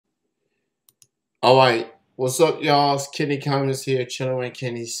All right, what's up, y'all? It's Kenny Cummins here, chilling with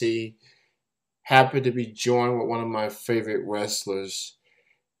Kenny C. Happy to be joined with one of my favorite wrestlers.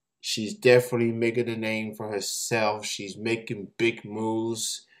 She's definitely making a name for herself. She's making big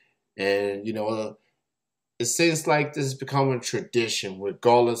moves, and it seems like this is becoming a tradition,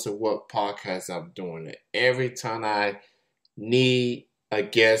 regardless of what podcast I'm doing. Every time I need a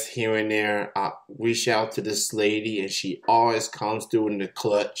guest here and there, I reach out to this lady, and she always comes through in the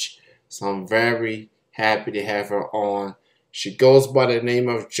clutch. So I'm very happy to have her on. She goes by the name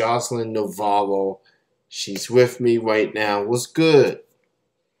of Joseline Navarro. She's with me right now. What's good?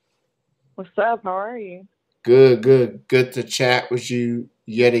 What's up? How are you? Good to chat with you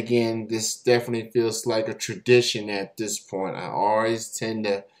yet again. This definitely feels like a tradition at this point. I always tend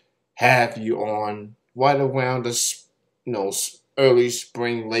to have you on right around early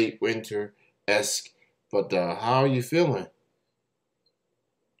spring, late winter esque. But how are you feeling?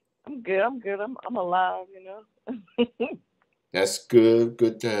 I'm good. I'm good. I'm alive. That's good.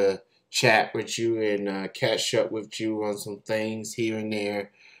 Good to chat with you and catch up with you on some things here and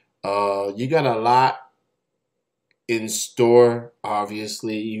there. You got a lot in store,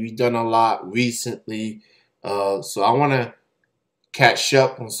 obviously. You've done a lot recently. So I want to catch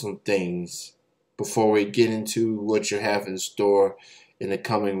up on some things before we get into what you have in store in the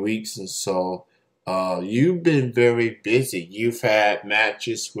coming weeks. And so you've been very busy. You've had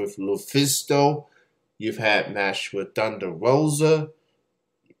matches with Lufisto. You've had match with Thunder Rosa.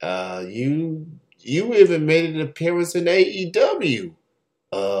 You even made an appearance in AEW.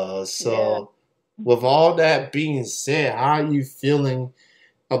 Yeah. So with all that being said, how are you feeling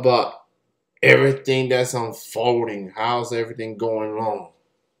about everything that's unfolding? How's everything going on?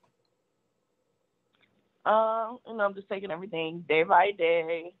 I'm just taking everything day by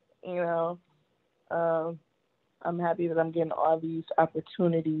day. You know, um, I'm happy that I'm getting all these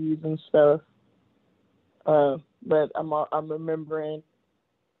opportunities and stuff. But I'm remembering.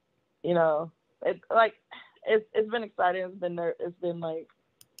 You know, it's been exciting. It's been like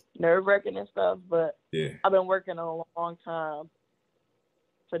nerve wracking and stuff. But Yeah. I've been working a long time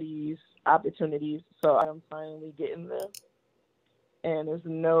for these opportunities, so I'm finally getting them. And there's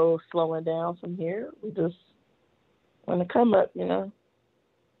no slowing down from here. We just want to come up.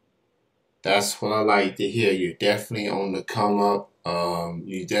 That's what I like to hear. You're definitely on the come up.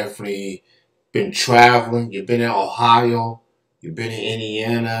 You definitely been traveling. You've been in Ohio. You've been in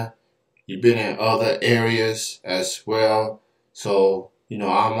Indiana. You've been in other areas as well. So,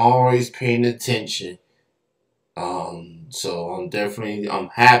 I'm always paying attention. So I'm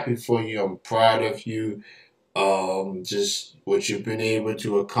happy for you. I'm proud of you. Just what you've been able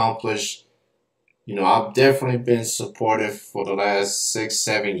to accomplish. I've definitely been supportive for the last 6,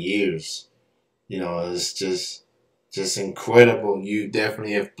 7 years. It's just incredible. You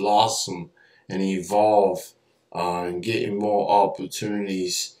definitely have blossomed and evolved, and getting more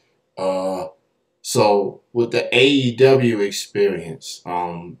opportunities. Uh, so with the AEW experience,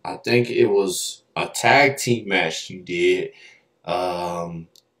 I think it was a tag team match you did. Um,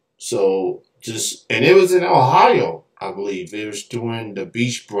 so just and it was in Ohio, I believe. It was during the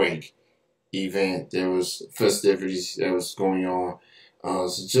beach break event. There was festivities that was going on.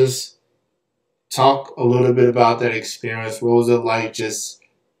 So just talk a little bit about that experience. What was it like just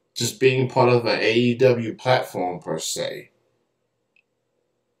being part of an AEW platform per se?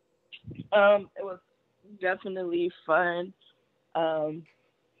 It was definitely fun. Um,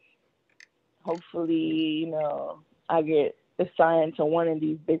 Hopefully, I get assigned to one of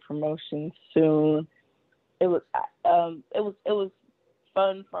these big promotions soon. It was it was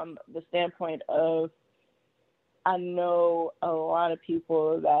fun from the standpoint of I know a lot of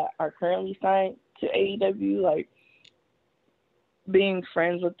people that are currently signed to AEW, like being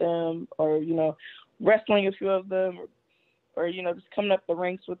friends with them, or wrestling a few of them, or just coming up the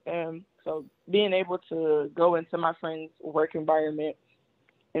ranks with them. So being able to go into my friend's work environment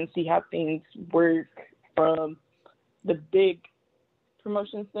and see how things work from the big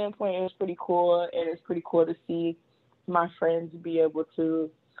promotion standpoint is pretty cool, and it's pretty cool to see my friends be able to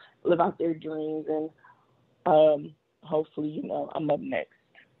live out their dreams, and hopefully, I'm up next.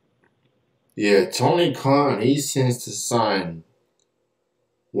 Yeah, Tony Khan, he tends to sign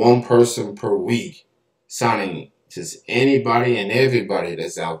one person per week, signing just anybody and everybody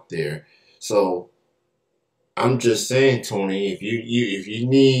that's out there. So I'm just saying, Tony, if you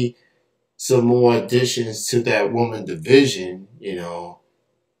need some more additions to that woman division,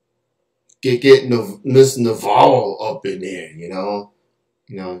 get Miss Navarro up in there,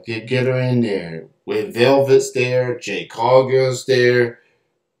 get her in there. With Velvet's there, Jay Cargill's there,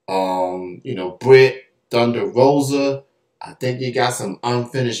 Britt Thunder Rosa. I think you got some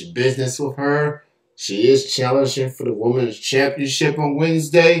unfinished business with her. She is challenging for the women's championship on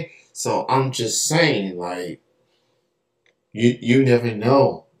Wednesday. So I'm just saying, like, you never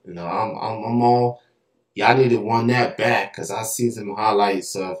know. I'm all y'all need to won that back because I see some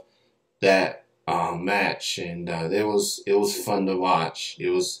highlights of that match, and it was fun to watch. It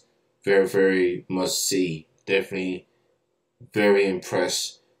was very very must see. Definitely very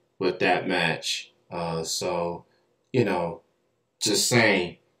impressed with that match. So you know, just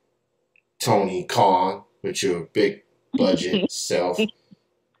saying, Tony Khan, with your big budget self,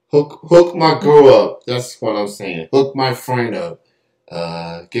 hook my girl up. That's what I'm saying. Hook my friend up.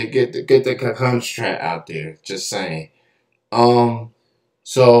 Get the contract out there. Just saying. Um,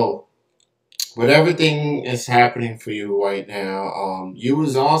 so with everything is happening for you right now, you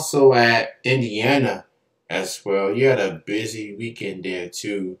was also at Indiana as well. You had a busy weekend there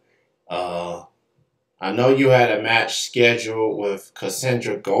too. Uh, I know you had a match scheduled with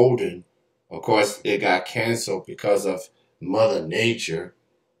Cassandra Golden. Of course, it got canceled because of Mother Nature,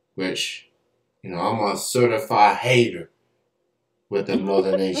 which I'm a certified hater with the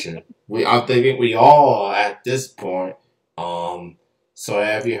Mother Nature. I'm thinking we all are at this point. Um, so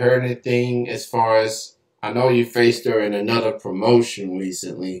have you heard anything as far as I know you faced her in another promotion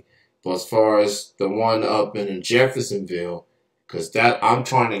recently, but as far as the one up in Jeffersonville, because that I'm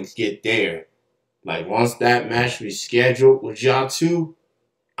trying to get there. Like once that match rescheduled with y'all two,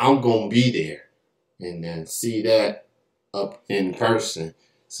 I'm gonna be there and then see that up in person.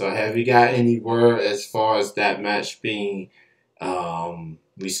 So have you got any word as far as that match being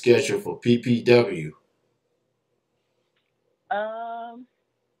rescheduled for PPW? Um,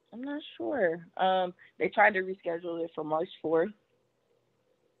 I'm not sure. They tried to reschedule it for March 4th,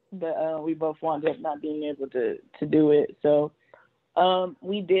 but we both wound up not being able to do it. So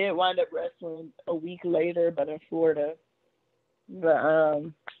we did wind up wrestling a week later, but in Florida. But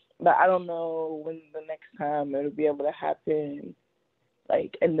but I don't know when the next time it'll be able to happen,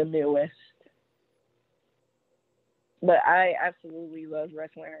 like in the Midwest. But I absolutely love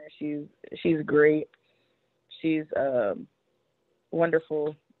wrestling her. She's great. She's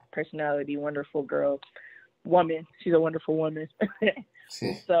wonderful personality, wonderful girl, woman. She's a wonderful woman.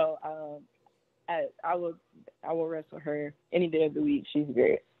 So I will wrestle her any day of the week. She's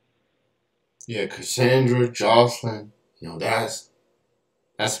great. Yeah, Cassandra, Jocelyn,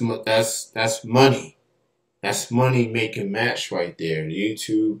 that's money. That's money making match right there. You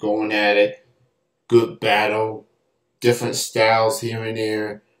two going at it, good battle, different styles here and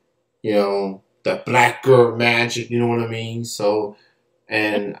there. The black girl magic. You know what I mean? So,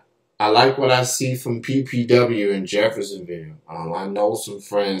 and I like what I see from PPW in Jeffersonville. I know some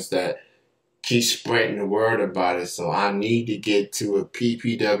friends that keep spreading the word about it, so I need to get to a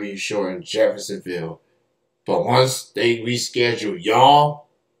PPW show in Jeffersonville. But once they reschedule y'all,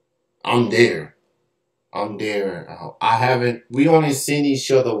 I'm there. I'm there. I haven't. We only seen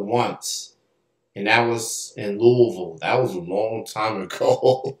each other once, and that was in Louisville. That was a long time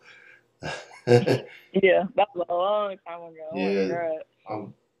ago. Yeah, that was a long time ago. Oh my Yeah, god.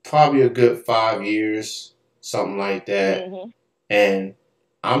 probably a good 5 years, something like that. Mhm. And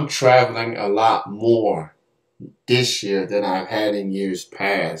I'm traveling a lot more this year than I've had in years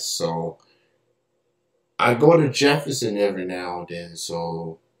past. So I go to Jefferson every now and then.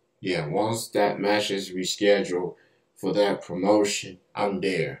 So yeah, once that match is rescheduled for that promotion, I'm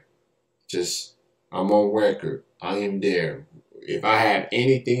there. Just I'm on record. I am there. If I have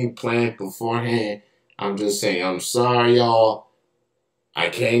anything planned beforehand, I'm just saying I'm sorry, y'all. I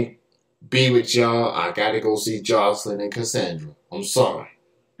can't be with y'all. I gotta go see Jocelyn and Cassandra. I'm sorry.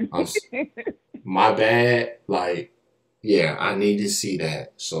 I'm my bad. Like, yeah, I need to see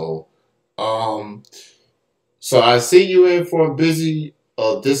that. Um, so I see you in for a busy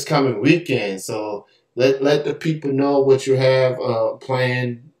this coming weekend. So let the people know what you have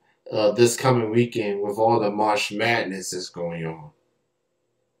planned this coming weekend with all the March Madness that's going on.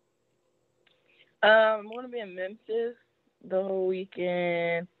 I'm gonna be in Memphis the whole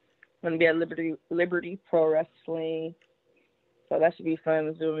weekend. I'm gonna be at Liberty Pro Wrestling. So that should be fun.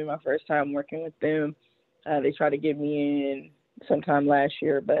 This will be my first time working with them. They tried to get me in sometime last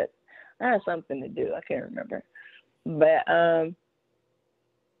year, but I had something to do. I can't remember. But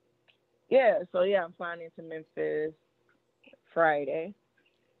yeah. So yeah, I'm flying into Memphis Friday.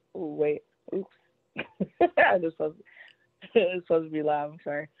 Ooh, wait. Oops. I just supposed it's supposed to be live. I'm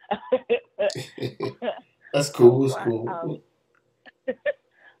sorry. That's I'm cool. It's flying. cool.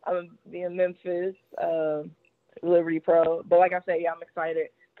 I'm gonna be in Memphis, Liberty Pro. But like I said, yeah, I'm excited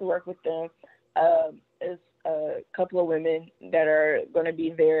to work with them. It's a couple of women that are gonna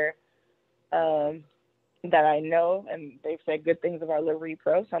be there that I know, and they've said good things about Liberty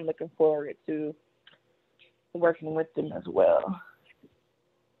Pro. So I'm looking forward to working with them as well.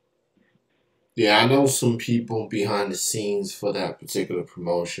 Yeah, I know some people behind the scenes for that particular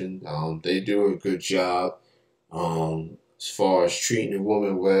promotion. They do a good job as far as treating the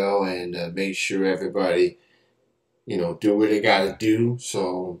woman well and make sure everybody, do what they got to do.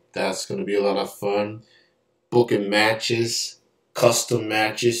 So that's going to be a lot of fun. Booking matches, custom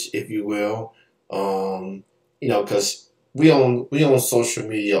matches, if you will. Because we on social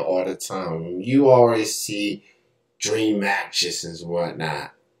media all the time. You always see dream matches and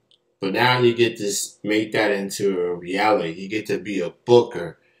whatnot. But now you get to make that into a reality. You get to be a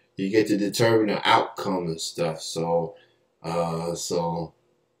booker. You get to determine the outcome and stuff. So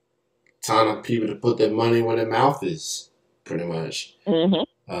time for people to put their money where their mouth is, pretty much. Hmm.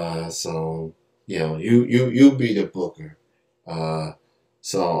 So you be the booker. Uh,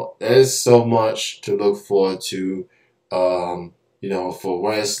 so there's so much to look forward to. For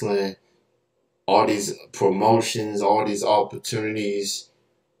wrestling, all these promotions, all these opportunities.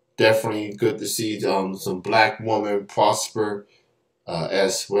 Definitely good to see some black women prosper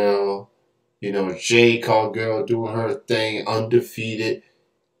as well. Jade Cargill doing her thing, undefeated.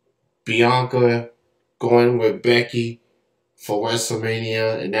 Bianca going with Becky for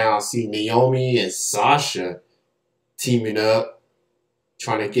WrestleMania, and now I see Naomi and Sasha teaming up,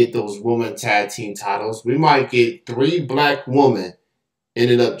 trying to get those women tag team titles. We might get three black women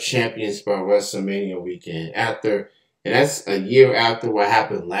ended up champions by WrestleMania weekend and that's a year after what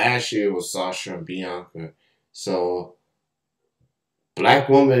happened last year with Sasha and Bianca. So black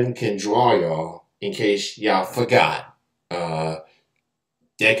women can draw y'all in case y'all forgot. Uh,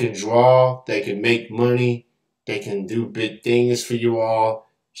 they can draw, they can make money, they can do big things for you all.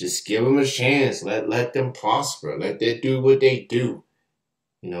 Just give them a chance. Let them prosper. Let them do what they do.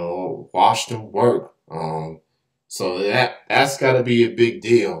 Watch them work. So that's got to be a big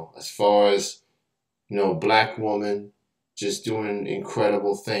deal as far as black woman just doing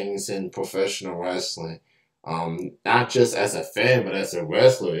incredible things in professional wrestling. Not just as a fan, but as a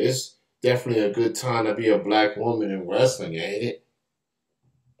wrestler. It's definitely a good time to be a black woman in wrestling, ain't it?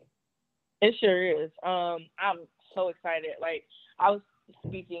 It sure is. I'm so excited. Like I was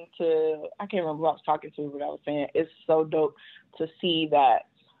speaking to, I can't remember who I was talking to, but I was saying it's so dope to see that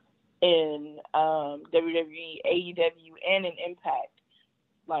in WWE, AEW, and in Impact,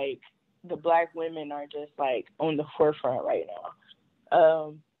 like the black women are just like on the forefront right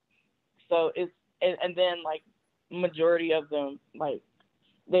now. So and then like majority of them like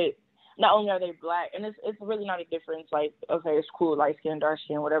they not only are they black, and it's really not a difference. Like okay, it's cool, light skin, dark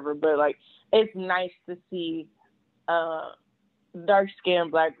skin, whatever. But like it's nice to see uh, dark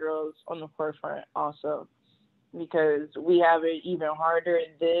skinned black girls on the forefront also because we have it even harder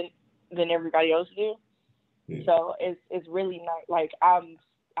than everybody else do. Yeah. So it's really not like I'm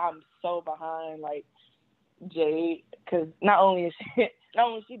so behind like Jade because not only is she not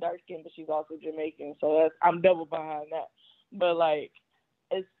only is she dark skinned but she's also Jamaican. So I'm double behind that. But like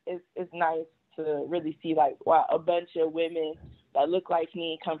it's nice to really see like wow a bunch of women that look like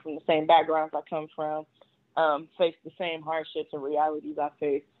me come from the same backgrounds I come from, face the same hardships and realities I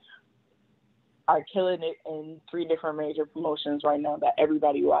face, are killing it in three different major promotions right now that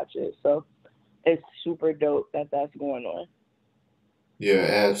everybody watches. So it's super dope that that's going on.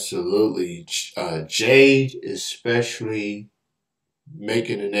 Yeah, absolutely. Jade, especially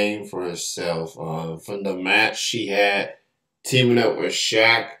making a name for herself. From the match she had, teaming up with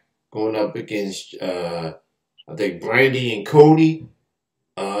Shaq, going up against I think Brandy and Cody.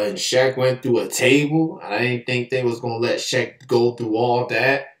 And Shaq went through a table. I didn't think they was gonna let Shaq go through all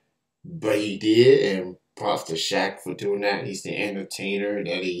that, but he did. And props to Shaq for doing that. He's the entertainer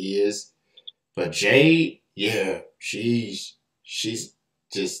that he is. But Jade, yeah, she's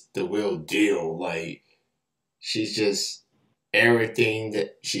just the real deal. Like she's just everything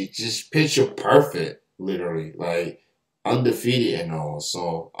that she's just picture perfect, literally, like undefeated and all.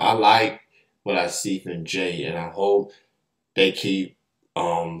 So I like what I see from Jade, and I hope they keep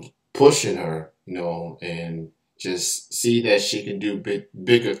pushing her, and just see that she can do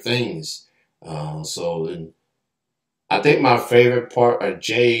bigger things. And I think my favorite part of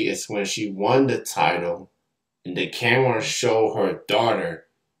Jade is when she won the title and the camera show her daughter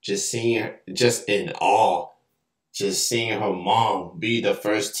just seeing her, just in awe, just seeing her mom be the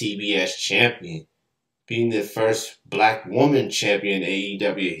first TBS champion, being the first black woman champion in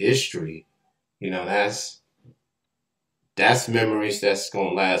AEW history. That's memories that's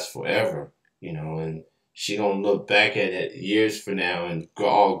gonna last forever. And she gonna look back at it years from now and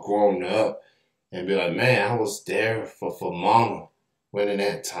all grown up and be like, man, I was there for mama winning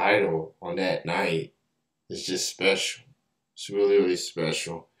that title on that night. It's just special. It's really, really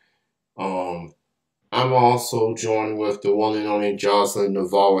special. Um, I'm also joined with the one and only Joseline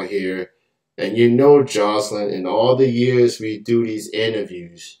Navarro here. And you know, Joseline, in all the years we do these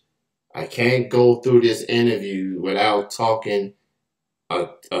interviews, I can't go through this interview without talking a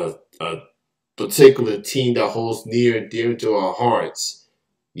particular team that holds near and dear to our hearts.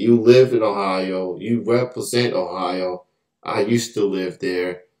 You live in Ohio, you represent Ohio. I used to live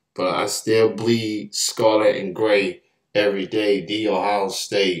there, but I still bleed scarlet and gray every day, the Ohio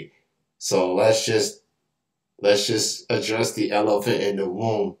State. So let's just address the elephant in the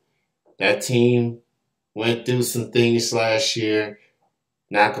room. That team went through some things last year.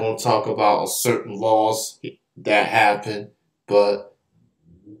 Not gonna talk about a certain loss that happened, but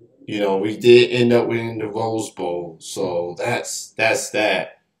we did end up winning the Rose Bowl, so that's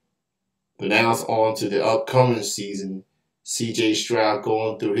that. But now it's on to the upcoming season. CJ Stroud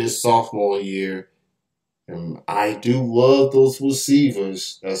going through his sophomore year. And I do love those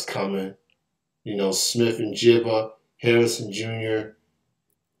receivers that's coming. Smith and Jibba, Harrison Jr.,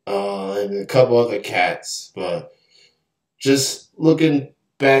 and a couple other cats. But just looking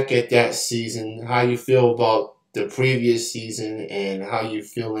back at that season, how you feel about the previous season and how you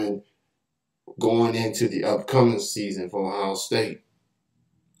feeling going into the upcoming season for Ohio State?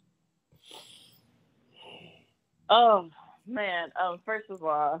 Oh man. First of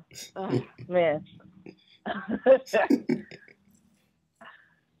all, man.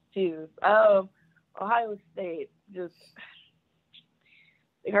 Jesus. Ohio State just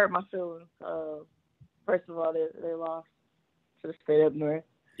they hurt my feelings. First of all, they lost to the state up north.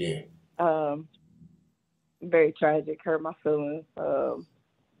 Yeah. Um, Very tragic. Hurt my feelings.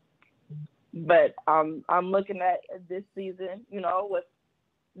 But I'm looking at this season, with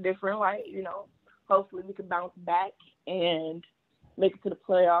different light. Hopefully we can bounce back and make it to the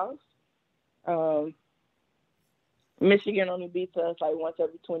playoffs. Um, Michigan only beats us like once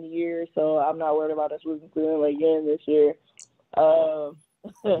every 20 years, so I'm not worried about us losing to them again this year. Um,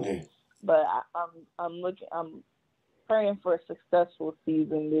 Yeah. but I'm praying for a successful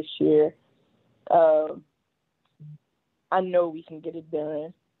season this year. Um, I know we can get it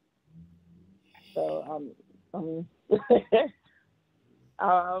done. So um,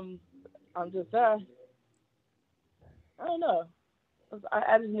 I'm just I don't know.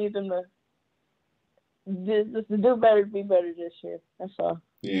 I just need them to just to do better, be better this year. That's all.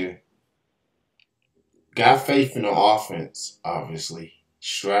 Yeah. Got faith in the offense, obviously.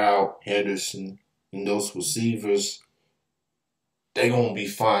 Stroud, Henderson, and those receivers, they gonna be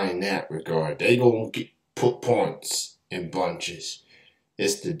fine in that regard. They gonna put points in bunches.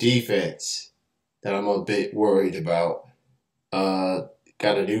 It's the defense that I'm a bit worried about. Uh,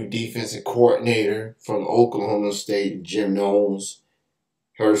 got a new defensive coordinator from Oklahoma State, Jim Knowles.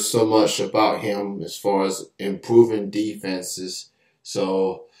 Heard so much about him as far as improving defenses.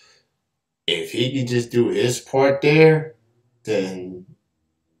 So if he can just do his part there, then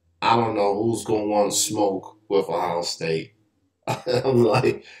I don't know who's gonna want to smoke with Ohio State. I'm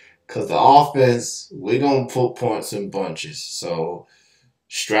like, because the offense, we're gonna put points in bunches. So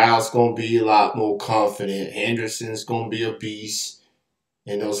Stroud's gonna be a lot more confident. Henderson's gonna be a beast,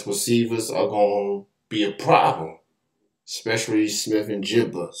 and those receivers are gonna be a problem, especially Smith and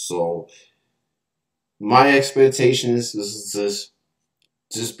Jibba. So my expectations is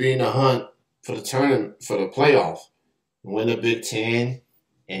just be in the hunt for the tournament for the playoff, win the Big Ten,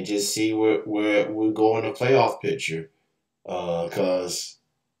 and just see where we go in the playoff picture. Cause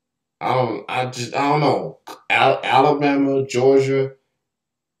I don't know. Alabama, Georgia,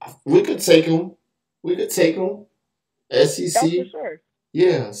 we could take them. We could take them. That's for SEC, sure.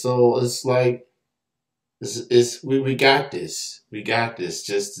 yeah. So it's like we got this. We got this.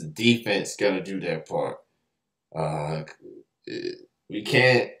 Just the defense got to do their part. Uh, we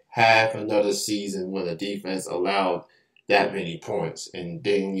can't have another season where the defense allowed that many points, and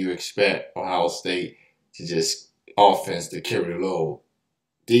then you expect Ohio State to just offense to carry the load.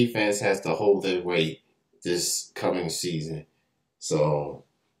 Defense has to hold their weight this coming season. So,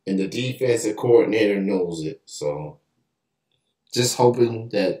 and the defensive coordinator knows it. So, just hoping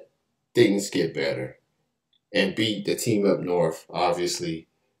that things get better and beat the team up north. Obviously,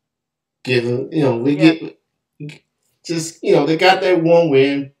 given we Yes. get just they got that one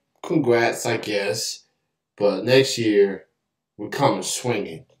win. Congrats, I guess. But next year we're coming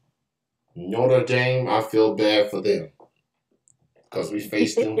swinging. Notre Dame, I feel bad for them because we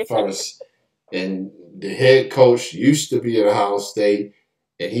faced them first. And the head coach used to be at Ohio State,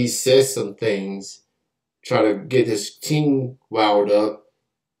 and he said some things, try to get his team riled up.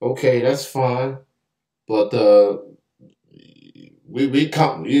 Okay, that's fine, but we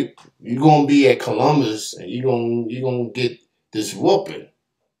come you gonna be at Columbus, and you gonna get this whooping.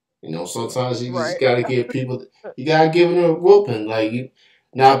 You know, sometimes you just Right. gotta give people, you gotta give them a whooping. Like you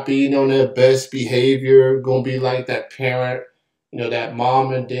not being on their best behavior, gonna be like that parent, you know, that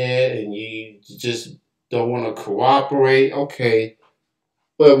mom and dad, and you just don't want to cooperate. Okay,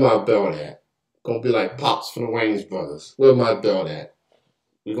 where my belt at? Gonna be like Pops from the Wayne's Brothers. Where my belt at?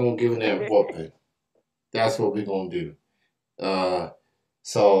 We're gonna give them that whooping. That's what we're gonna do. Uh,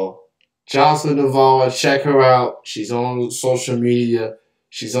 so Joseline Navarro, check her out. She's on social media.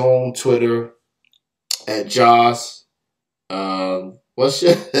 She's on Twitter at Joss. What's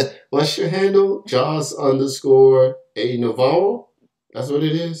your what's your handle? Joss underscore A Navarro. That's what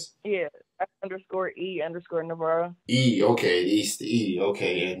it is. Yeah. Underscore E underscore Navarro. E. Okay, East E.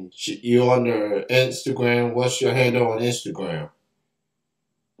 Okay, and you on the Instagram. What's your handle on Instagram?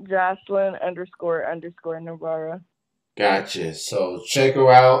 Joseline underscore Navarro. Gotcha. So check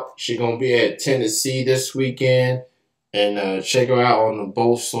her out. She's gonna be at Tennessee this weekend, and check her out on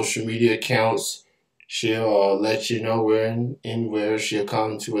both social media accounts. She'll let you know where and where she'll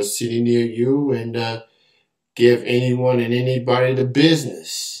come to a city near you and give anyone and anybody the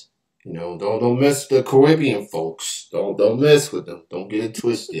business. You know, don't mess with the Caribbean folks. Don't mess with them. Don't get it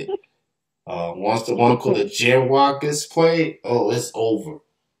twisted. Once the one called the Jan gets played, oh, it's over.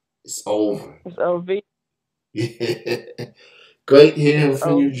 It's over. It's OV. Yeah. Great hearing It's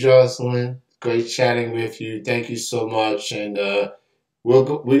from you, OV. Joseline. Great chatting with you. Thank you so much, and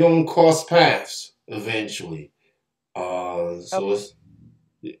we're gonna cross paths eventually. So Okay. it's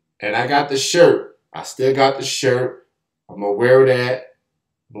and I got the shirt. I still got the shirt. I'm gonna wear that,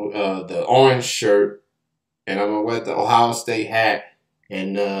 the orange shirt, and I'm gonna wear the Ohio State hat,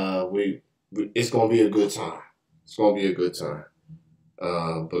 and it's gonna be a good time. It's gonna be a good time.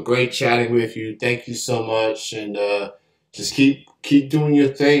 But great chatting with you. Thank you so much, and just keep doing your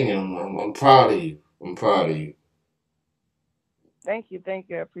thing. I'm proud of you. I'm proud of you. Thank you. Thank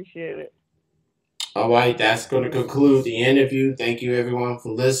you. I appreciate it. All right, that's going to conclude the interview. Thank you everyone for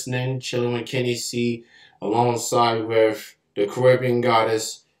listening. Chilling with Kenny C, alongside with the Caribbean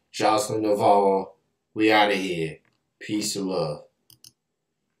goddess Joseline Navarro. We out of here. Peace and love.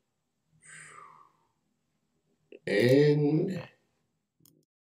 And